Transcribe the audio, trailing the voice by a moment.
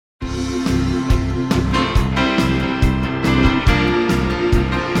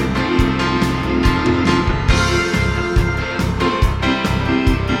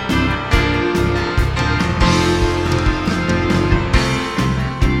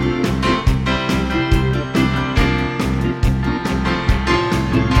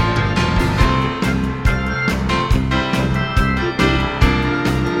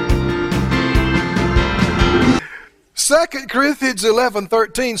2 Corinthians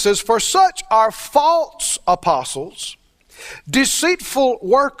 11:13 says, "For such are false apostles, deceitful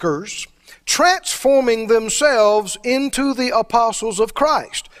workers, transforming themselves into the apostles of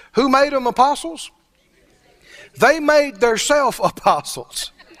Christ." Who made them apostles? They made themselves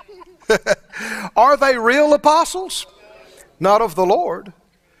apostles. Are they real apostles? Not of the Lord.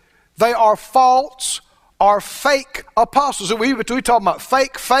 They are false or fake apostles. We talking about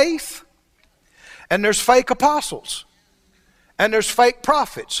fake faith, and there's fake apostles, and there's fake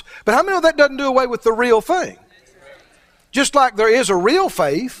prophets. But how many know that doesn't do away with the real thing? Just like there is a real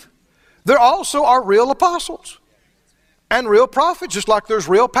faith, there also are real apostles and real prophets, just like there's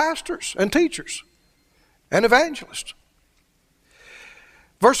real pastors and teachers and evangelists.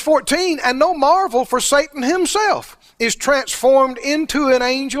 Verse 14, "And no marvel, for Satan himself is transformed into an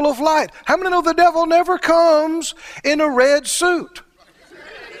angel of light." How many know the devil never comes in a red suit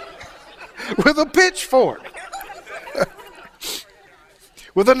with a pitchfork,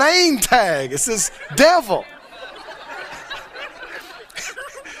 with a name tag? It says devil.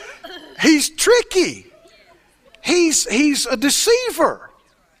 He's tricky. He's a deceiver.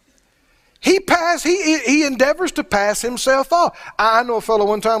 He endeavors to pass himself off. I know a fellow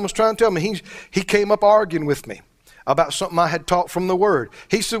one time was trying to tell me, he came up arguing with me about something I had taught from the Word.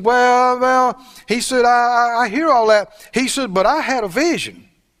 He said, well, he said, I hear all that. He said, but I had a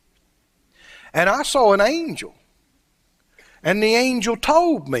vision, and I saw an angel, and the angel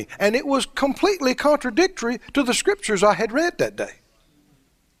told me, and it was completely contradictory to the scriptures I had read that day.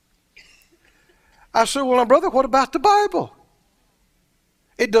 I said, well, now, brother, what about the Bible?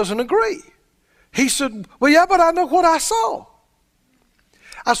 It doesn't agree. He said, well, yeah, but I know what I saw.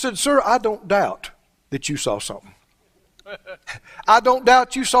 I said, sir, I don't doubt that you saw something. I don't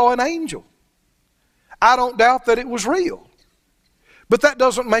doubt you saw an angel. I don't doubt that it was real. But that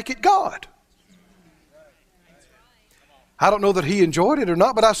doesn't make it God. I don't know that he enjoyed it or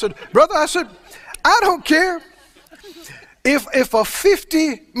not, but I said, brother, I don't care if a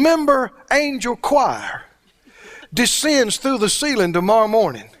 50-member angel choir descends through the ceiling tomorrow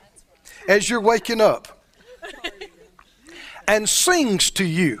morning as you're waking up and sings to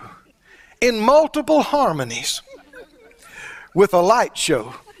you in multiple harmonies with a light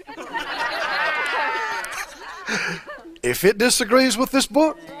show. If it disagrees with this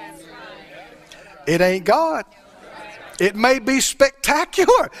book, it ain't God. It may be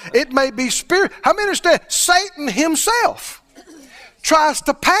spectacular. It may be spirit. How many understand? Satan himself tries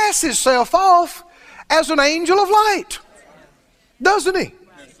to pass himself off as an angel of light, doesn't he?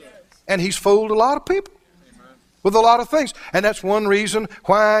 And he's fooled a lot of people with a lot of things. And that's one reason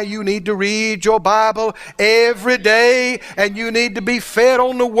why you need to read your Bible every day, and you need to be fed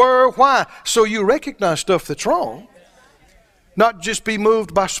on the Word. Why? So you recognize stuff that's wrong, not just be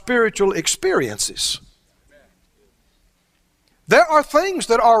moved by spiritual experiences. There are things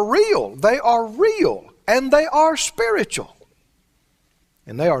that are real. They are real, and they are spiritual,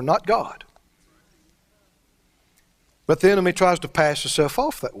 and they are not God. But the enemy tries to pass himself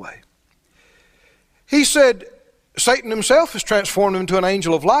off that way. He said, Satan himself has transformed him into an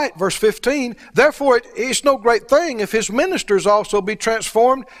angel of light. Verse 15, therefore it's no great thing if his ministers also be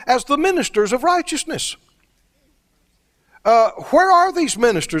transformed as the ministers of righteousness. Where are these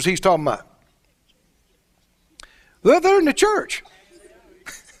ministers he's talking about? They're in the church.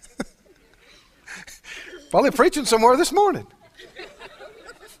 Probably preaching somewhere this morning.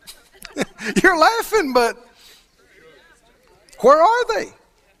 You're laughing, but where are they?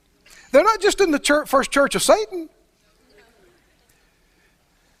 They're not just in the first church of Satan.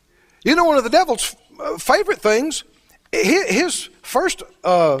 You know, one of the devil's favorite things, his first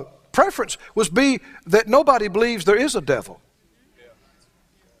preference was that nobody believes there is a devil.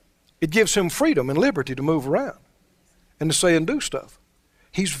 It gives him freedom and liberty to move around and to say and do stuff.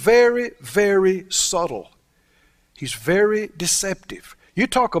 He's very, very subtle. He's very deceptive. You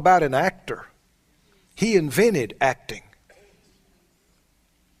talk about an actor. He invented acting.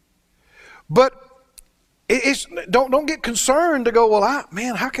 But don't get concerned to go, well,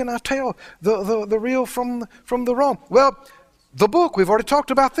 man, how can I tell the real from the wrong? Well, the book, we've already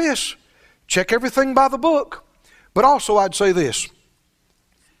talked about this. Check everything by the book. But also I'd say this.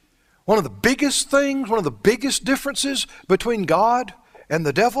 One of the biggest things, one of the biggest differences between God and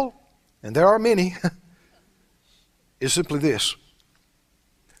the devil, and there are many, is simply this: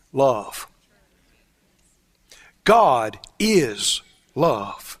 love. God is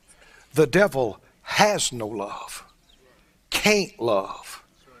love. The devil has no love, can't love,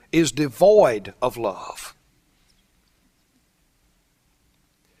 is devoid of love.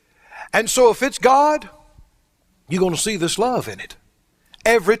 And so if it's God, you're going to see this love in it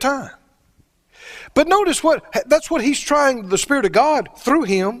every time. But notice that's what he's trying, the Spirit of God through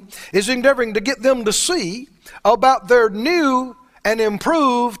him is endeavoring to get them to see about their new and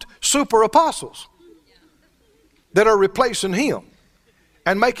improved super apostles that are replacing him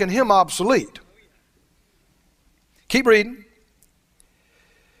and making him obsolete. Keep reading.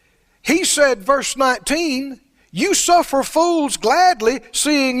 He said, verse 19, you suffer fools gladly,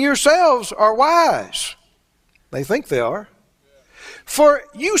 seeing yourselves are wise. They think they are. For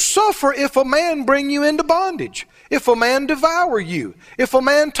you suffer if a man bring you into bondage, if a man devour you, if a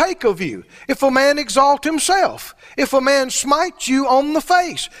man take of you, if a man exalt himself, if a man smite you on the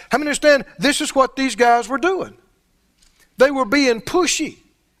face. How many understand this is what these guys were doing? They were being pushy.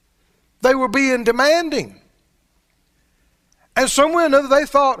 They were being demanding. And somewhere or another they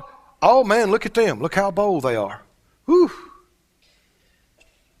thought, oh man, look at them. Look how bold they are. Whew.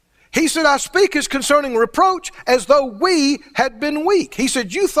 He said, I speak as concerning reproach as though we had been weak. He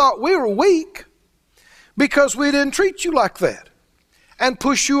said, you thought we were weak because we didn't treat you like that and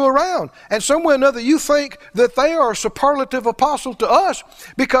push you around. And somewhere or another you think that they are a superlative apostle to us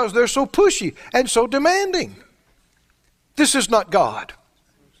because they're so pushy and so demanding. This is not God.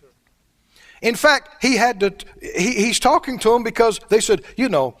 In fact, he's talking to them because they said, you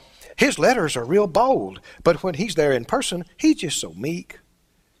know, his letters are real bold, but when he's there in person, he's just so meek.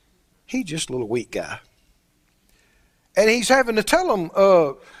 He's just a little weak guy. And he's having to tell them,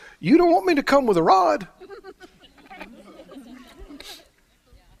 you don't want me to come with a rod.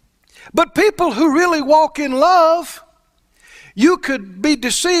 But people who really walk in love, you could be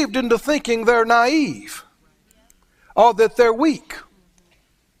deceived into thinking they're naive or that they're weak.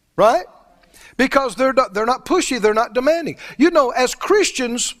 Right? Because they're not pushy, they're not demanding. You know, as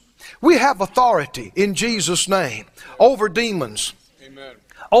Christians, we have authority in Jesus' name over demons. Amen.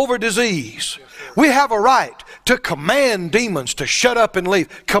 Over disease. We have a right to command demons to shut up and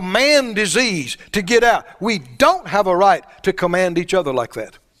leave. Command disease to get out. We don't have a right to command each other like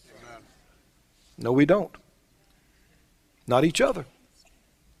that. Amen. No, we don't. Not each other.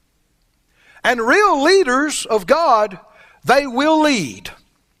 And real leaders of God, they will lead.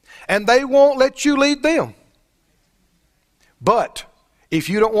 And they won't let you lead them. But if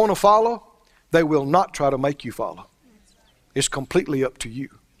you don't want to follow, they will not try to make you follow. It's completely up to you.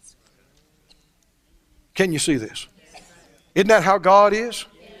 Can you see this? Isn't that how God is?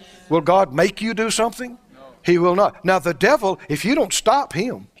 Will God make you do something? He will not. Now the devil, if you don't stop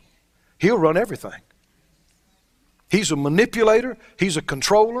him, he'll run everything. He's a manipulator. He's a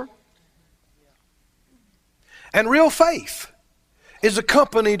controller. And real faith is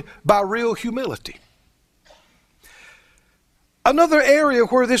accompanied by real humility. Another area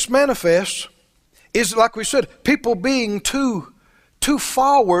where this manifests is, like we said, people being too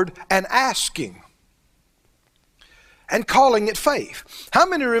forward and asking and calling it faith. How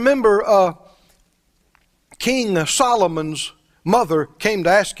many remember King Solomon's mother came to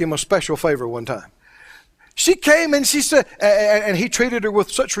ask him a special favor one time? She came and she said, and he treated her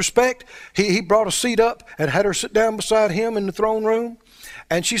with such respect. He brought a seat up and had her sit down beside him in the throne room.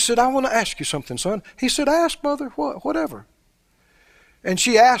 And she said, I want to ask you something, son. He said, ask, mother, whatever. And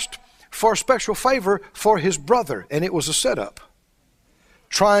she asked for a special favor for his brother, and it was a setup,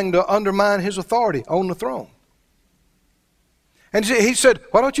 trying to undermine his authority on the throne. And he said,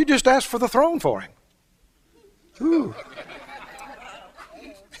 why don't you just ask for the throne for him? Ooh.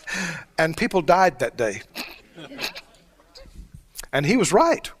 And people died that day. And he was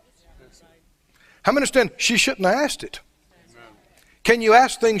right. How many understand she shouldn't have asked it? Can you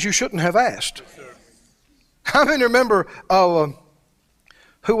ask things you shouldn't have asked? How many remember,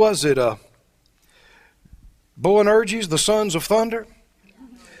 who was it? Boanerges, the sons of thunder?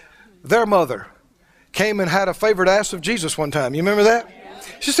 Their mother came and had a favor to ask of Jesus one time. You remember that?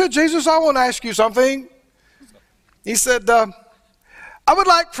 She said, Jesus, I want to ask you something. He said, I would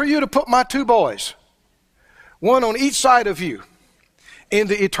like for you to put my two boys, one on each side of you, in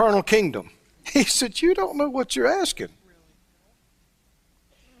the eternal kingdom. He said, you don't know what you're asking.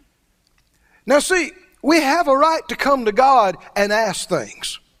 Now see, we have a right to come to God and ask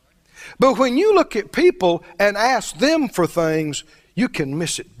things. But when you look at people and ask them for things, you can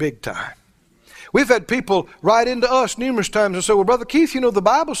miss it big time. We've had people write into us numerous times and say, well, Brother Keith, you know the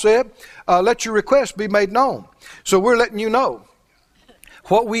Bible said, let your request be made known. So we're letting you know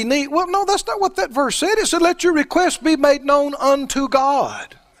what we need. Well, no, that's not what that verse said. It said, let your request be made known unto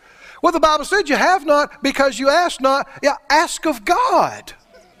God. Well, the Bible said you have not because you ask not. Yeah, ask of God.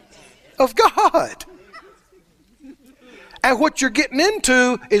 Of God. And what you're getting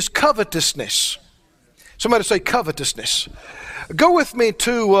into is covetousness. Somebody say covetousness. Go with me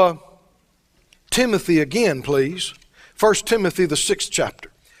to Timothy again, please. 1 Timothy, the 6th chapter.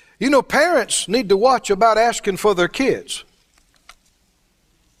 You know, parents need to watch about asking for their kids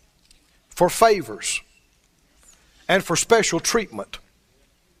for favors and for special treatment.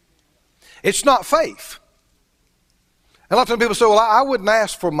 It's not faith. And a lot of times people say, well, I wouldn't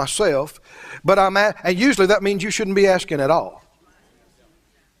ask for myself, but and usually that means you shouldn't be asking at all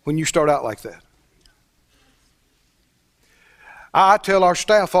when you start out like that. I tell our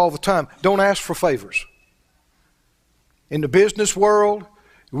staff all the time, don't ask for favors. In the business world,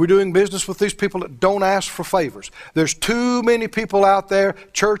 we're doing business with these people that don't ask for favors. There's too many people out there,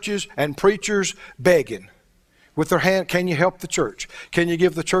 churches and preachers, begging with their hand, can you help the church? Can you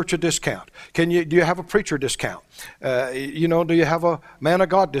give the church a discount? Do you have a preacher discount? Do you have a man of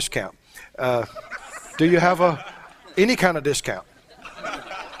God discount? Do you have any kind of discount?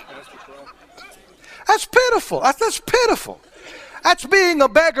 That's pitiful. That's pitiful. That's being a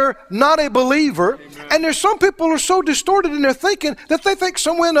beggar, not a believer. Amen. And there's some people who are so distorted in their thinking that they think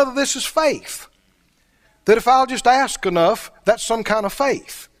some way or another this is faith. That if I'll just ask enough, that's some kind of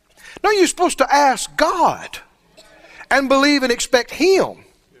faith. No, you're supposed to ask God and believe and expect Him.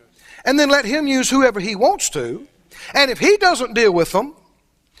 And then let Him use whoever He wants to. And if He doesn't deal with them,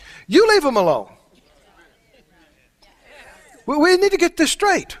 you leave them alone. We need to get this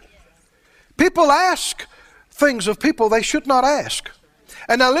straight. People ask things of people they should not ask.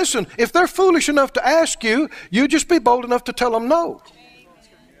 And now listen, if they're foolish enough to ask you, you just be bold enough to tell them no.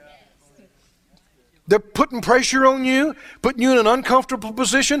 They're putting pressure on you, putting you in an uncomfortable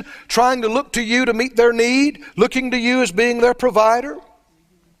position, trying to look to you to meet their need, looking to you as being their provider.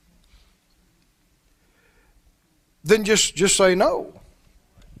 Then just say no.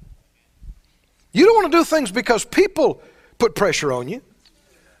 You don't want to do things because people put pressure on you.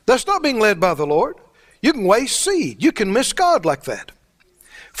 That's not being led by the Lord. You can waste seed. You can miss God like that.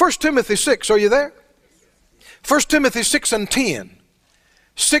 1 Timothy 6, are you there? 1 Timothy 6 and 10.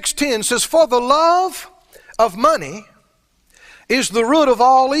 6:10 says, for the love of money is the root of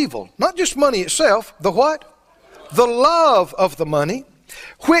all evil. Not just money itself, the what? The love of the money,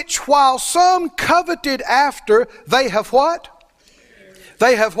 which while some coveted after, they have what?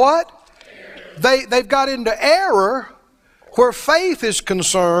 They have what? They've got into error where faith is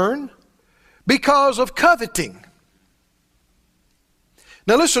concerned because of coveting.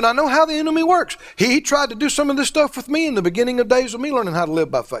 Now listen, I know how the enemy works. He tried to do some of this stuff with me in the beginning of days of me learning how to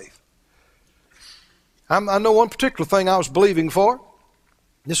live by faith. I know one particular thing I was believing for.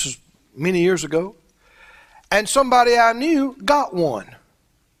 This is many years ago. And somebody I knew got one.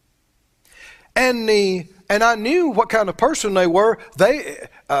 And I knew what kind of person they were. They'd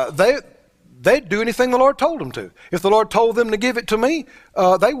do anything the Lord told them to. If the Lord told them to give it to me,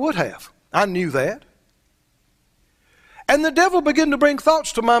 they would have. I knew that. And the devil began to bring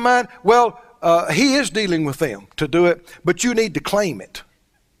thoughts to my mind, well, he is dealing with them to do it, but you need to claim it.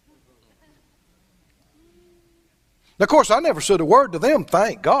 Now, of course, I never said a word to them,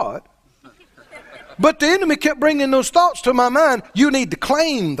 thank God. But the enemy kept bringing those thoughts to my mind, you need to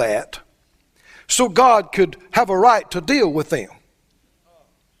claim that so God could have a right to deal with them.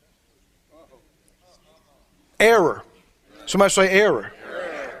 Error. Somebody say error.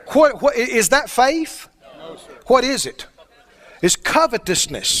 What is that faith? No, sir. What is it? It's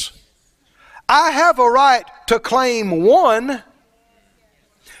covetousness. I have a right to claim one,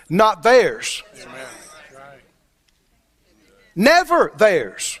 not theirs. Amen. Never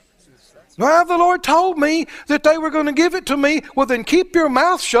theirs. Well, the Lord told me that they were going to give it to me. Well, then keep your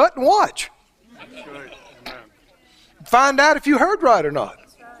mouth shut and watch. Find out if you heard right or not.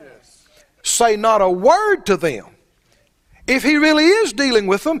 Say not a word to them. If He really is dealing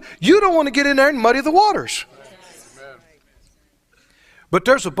with them, you don't want to get in there and muddy the waters. But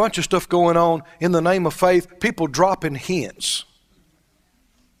there's a bunch of stuff going on in the name of faith. People dropping hints.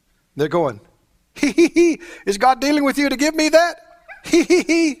 They're going, is God dealing with you to give me that?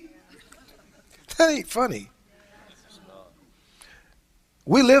 That ain't funny.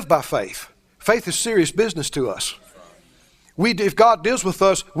 We live by faith. Faith is serious business to us. If God deals with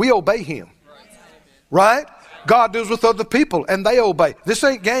us, we obey Him. Right? God deals with other people and they obey. This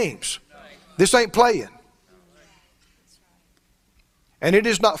ain't games. This ain't playing. And it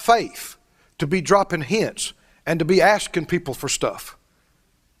is not faith to be dropping hints and to be asking people for stuff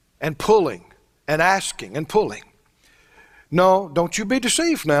and pulling and asking and pulling. No, don't you be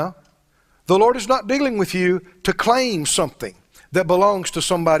deceived now. The Lord is not dealing with you to claim something that belongs to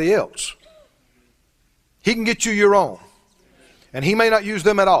somebody else. He can get you your own. And He may not use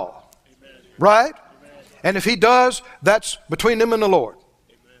them at all. Right? And if He does, that's between them and the Lord.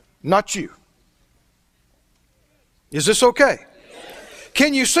 Not you. Is this okay?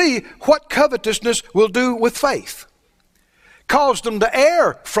 Can you see what covetousness will do with faith? caused them to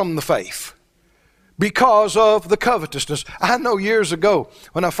err from the faith because of the covetousness. I know years ago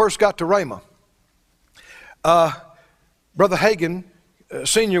when I first got to Rhema, Brother Hagin,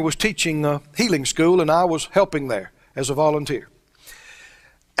 Senior, was teaching healing school, and I was helping there as a volunteer.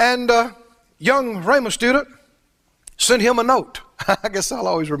 And a young Rhema student sent him a note. I guess I'll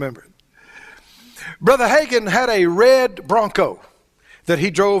always remember it. Brother Hagin had a red Bronco that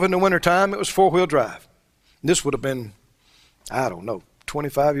he drove in the wintertime. It was four-wheel drive. This would have been, I don't know,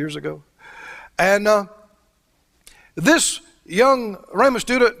 25 years ago. And this young Rhema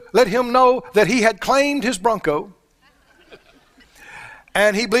student let him know that he had claimed his Bronco,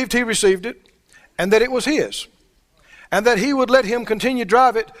 and he believed he received it, and that it was his, and that he would let him continue to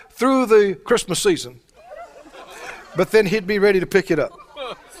drive it through the Christmas season, but then he'd be ready to pick it up.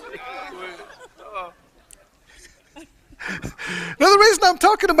 Now, the reason I'm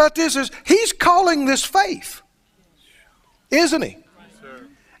talking about this is he's calling this faith, isn't he?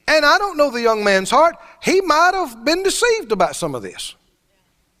 And I don't know the young man's heart. He might have been deceived about some of this.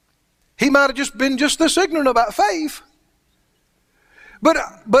 He might have just been just this ignorant about faith. But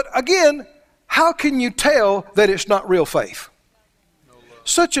again, how can you tell that it's not real faith?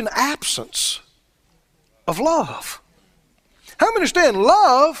 Such an absence of love. How many understand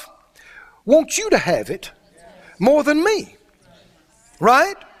love wants you to have it more than me?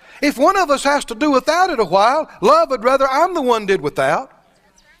 Right? If one of us has to do without it a while, love would rather I'm the one did without.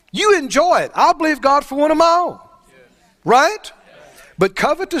 You enjoy it. I'll believe God for one of my own. Right? But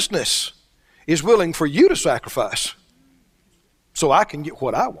covetousness is willing for you to sacrifice so I can get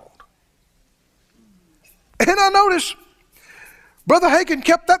what I want. And I noticed Brother Hagin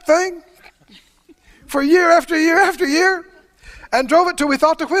kept that thing for year after year after year and drove it till we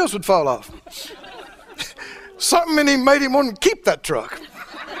thought the wheels would fall off. Something in him made him want to keep that truck.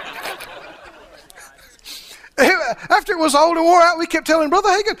 After it was old and wore out, we kept telling Brother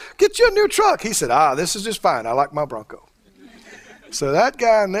Hagin, get you a new truck. He said, this is just fine. I like my Bronco. So that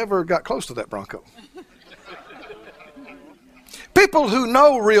guy never got close to that Bronco. People who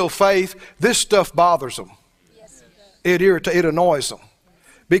know real faith, this stuff bothers them. It irritates, it annoys them.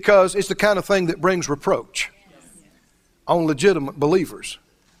 Because it's the kind of thing that brings reproach on legitimate believers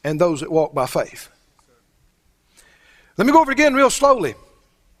and those that walk by faith. Let me go over it again real slowly.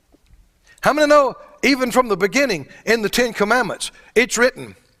 How many know, even from the beginning in the Ten Commandments, it's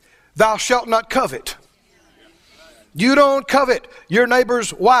written, thou shalt not covet. You don't covet your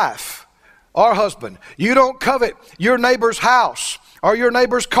neighbor's wife or husband. You don't covet your neighbor's house or your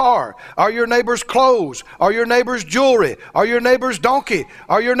neighbor's car or your neighbor's clothes or your neighbor's jewelry or your neighbor's donkey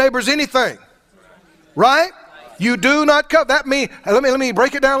or your neighbor's anything. Right? You do not covet. That means, let me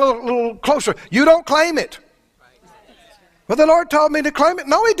break it down a little closer. You don't claim it. Well, the Lord told me to claim it.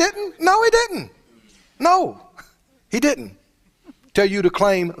 No, He didn't. No, He didn't. No, He didn't tell you to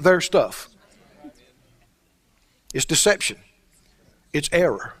claim their stuff. It's deception. It's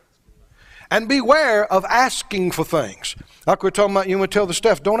error. And beware of asking for things. Like we're talking about, you would tell the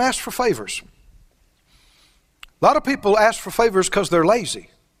staff, don't ask for favors. A lot of people ask for favors because they're lazy.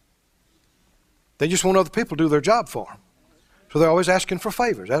 They just want other people to do their job for them. So they're always asking for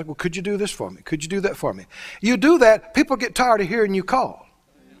favors. Well, could you do this for me? Could you do that for me? You do that, people get tired of hearing you call.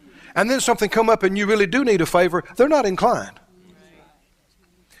 And then something come up and you really do need a favor, they're not inclined.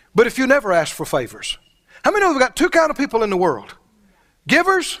 But if you never ask for favors, how many know we've got two kind of people in the world?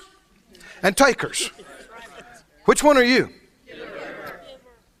 Givers and takers. Which one are you?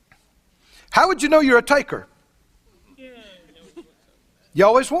 How would you know you're a taker? You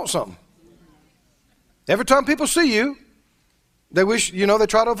always want something. Every time people see you, they wish, they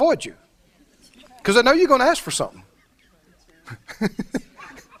try to avoid you. Because they know you're going to ask for something.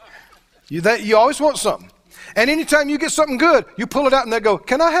 You always want something. And anytime you get something good, you pull it out and they go,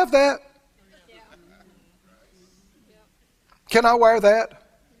 can I have that? Can I wear that?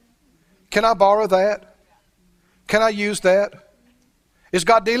 Can I borrow that? Can I use that? Is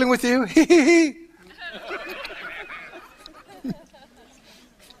God dealing with you?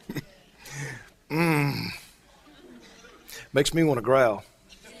 Makes me want to growl.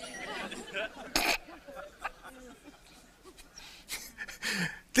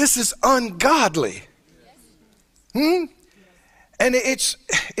 This is ungodly. And it's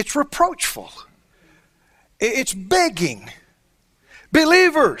reproachful. It's begging.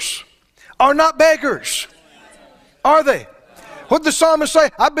 Believers are not beggars, are they? What did the psalmist say?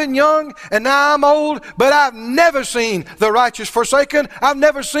 I've been young and now I'm old, but I've never seen the righteous forsaken. I've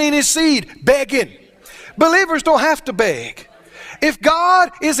never seen his seed begging. Believers don't have to beg. If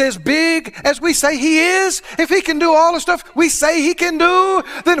God is as big as we say He is, if He can do all the stuff we say He can do,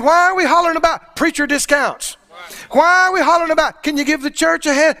 then why are we hollering about preacher discounts? Why are we hollering about, can you give the church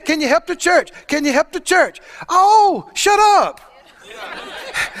a hand? Can you help the church? Can you help the church? Oh, shut up.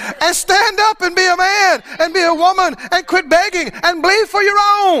 And stand up and be a man and be a woman and quit begging and believe for your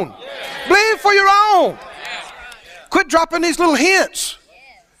own. Believe for your own. Quit dropping these little hints.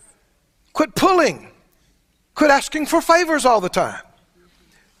 Quit pulling. Quit asking for favors all the time.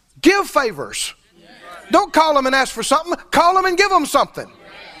 Give favors. Don't call them and ask for something. Call them and give them something.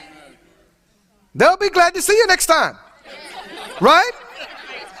 They'll be glad to see you next time. Right?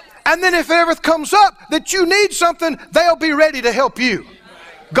 And then if it ever comes up that you need something, they'll be ready to help you.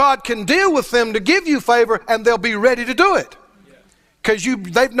 God can deal with them to give you favor, and they'll be ready to do it. Because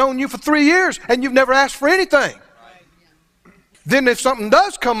they've known you for 3 years and you've never asked for anything. Then if something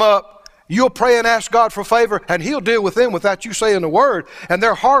does come up, you'll pray and ask God for favor, and He'll deal with them without you saying a word, and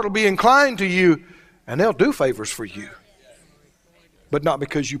their heart will be inclined to you, and they'll do favors for you. But not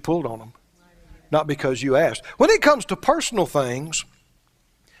because you pulled on them. Not because you asked. When it comes to personal things,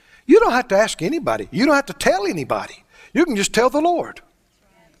 you don't have to ask anybody. You don't have to tell anybody. You can just tell the Lord.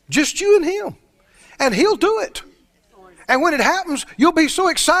 Just you and Him. And He'll do it. And when it happens, you'll be so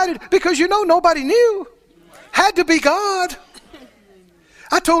excited because you know nobody knew. Had to be God.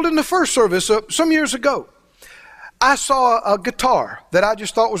 I told in the first service some years ago, I saw a guitar that I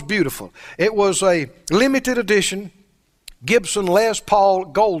just thought was beautiful. It was a limited edition Gibson Les Paul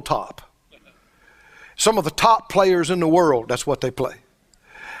Gold Top. Some of the top players in the world, that's what they play.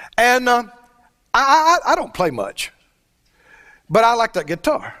 And I don't play much, but I like that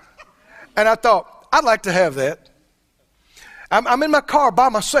guitar. And I thought, I'd like to have that. I'm in my car by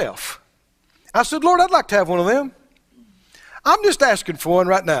myself. I said, Lord, I'd like to have one of them. I'm just asking for one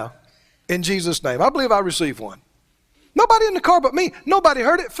right now, in Jesus' name. I believe I received one. Nobody in the car but me. Nobody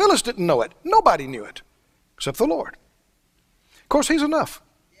heard it. Phyllis didn't know it. Nobody knew it, except the Lord. Of course, He's enough.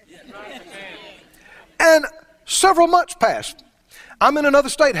 And several months passed. I'm in another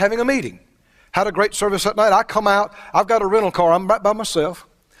state having a meeting. Had a great service that night. I come out. I've got a rental car. I'm right by myself.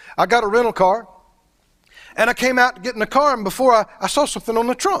 I got a rental car. And I came out to get in the car, and before I saw something on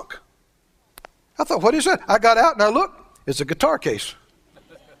the trunk. I thought, what is that? I got out and I looked. It's a guitar case.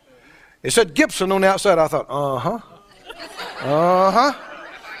 It said Gibson on the outside. I thought,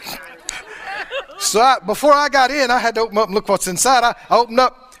 So before I got in, I had to open up and look what's inside. I opened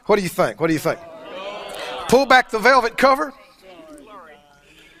up. What do you think? What do you think? Pull back the velvet cover.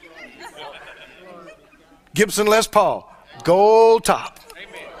 Gibson Les Paul, gold top.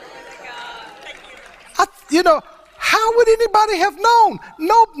 How would anybody have known?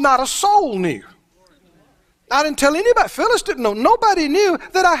 No, not a soul knew. I didn't tell anybody. Phyllis didn't know. Nobody knew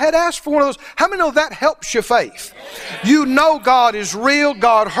that I had asked for one of those. How many know that helps your faith? You know God is real.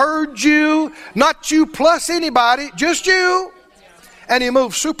 God heard you. Not you plus anybody, just you. And He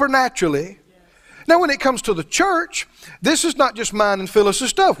moves supernaturally. Now, when it comes to the church, this is not just mine and Phyllis's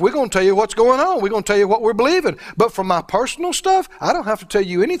stuff. We're going to tell you what's going on. We're going to tell you what we're believing. But for my personal stuff, I don't have to tell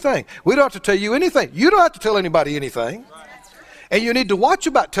you anything. We don't have to tell you anything. You don't have to tell anybody anything. And you need to watch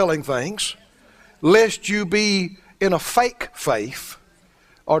about telling things, lest you be in a fake faith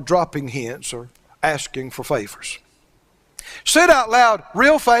or dropping hints or asking for favors. Say it out loud.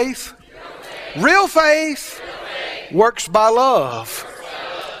 Real faith. Real faith works by love.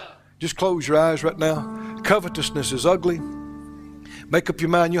 Just close your eyes right now. Covetousness is ugly. Make up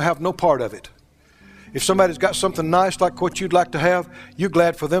your mind you'll have no part of it. If somebody's got something nice like what you'd like to have, you're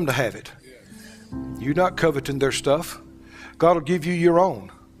glad for them to have it. You're not coveting their stuff. God will give you your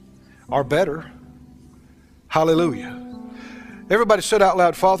own or better. Hallelujah. Everybody said out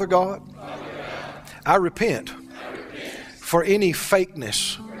loud, Father God, I repent for any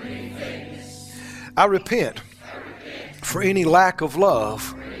fakeness. I repent for any lack of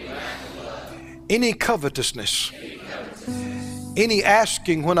love. Any covetousness, any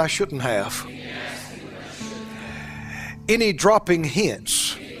asking when I shouldn't have, any dropping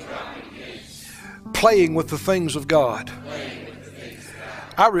hints, playing with the things of God.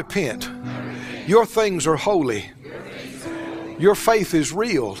 I repent. Your things are holy. Your faith is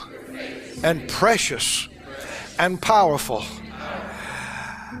real and precious and powerful.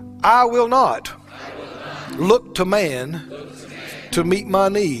 I will not look to man to meet my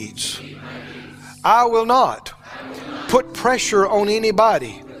needs. I will not put pressure on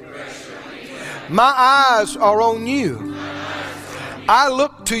anybody. My eyes are on you. I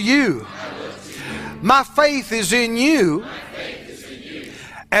look to you. My faith is in you.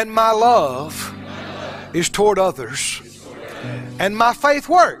 And my love is toward others. And my faith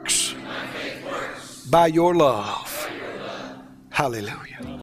works by your love. Hallelujah.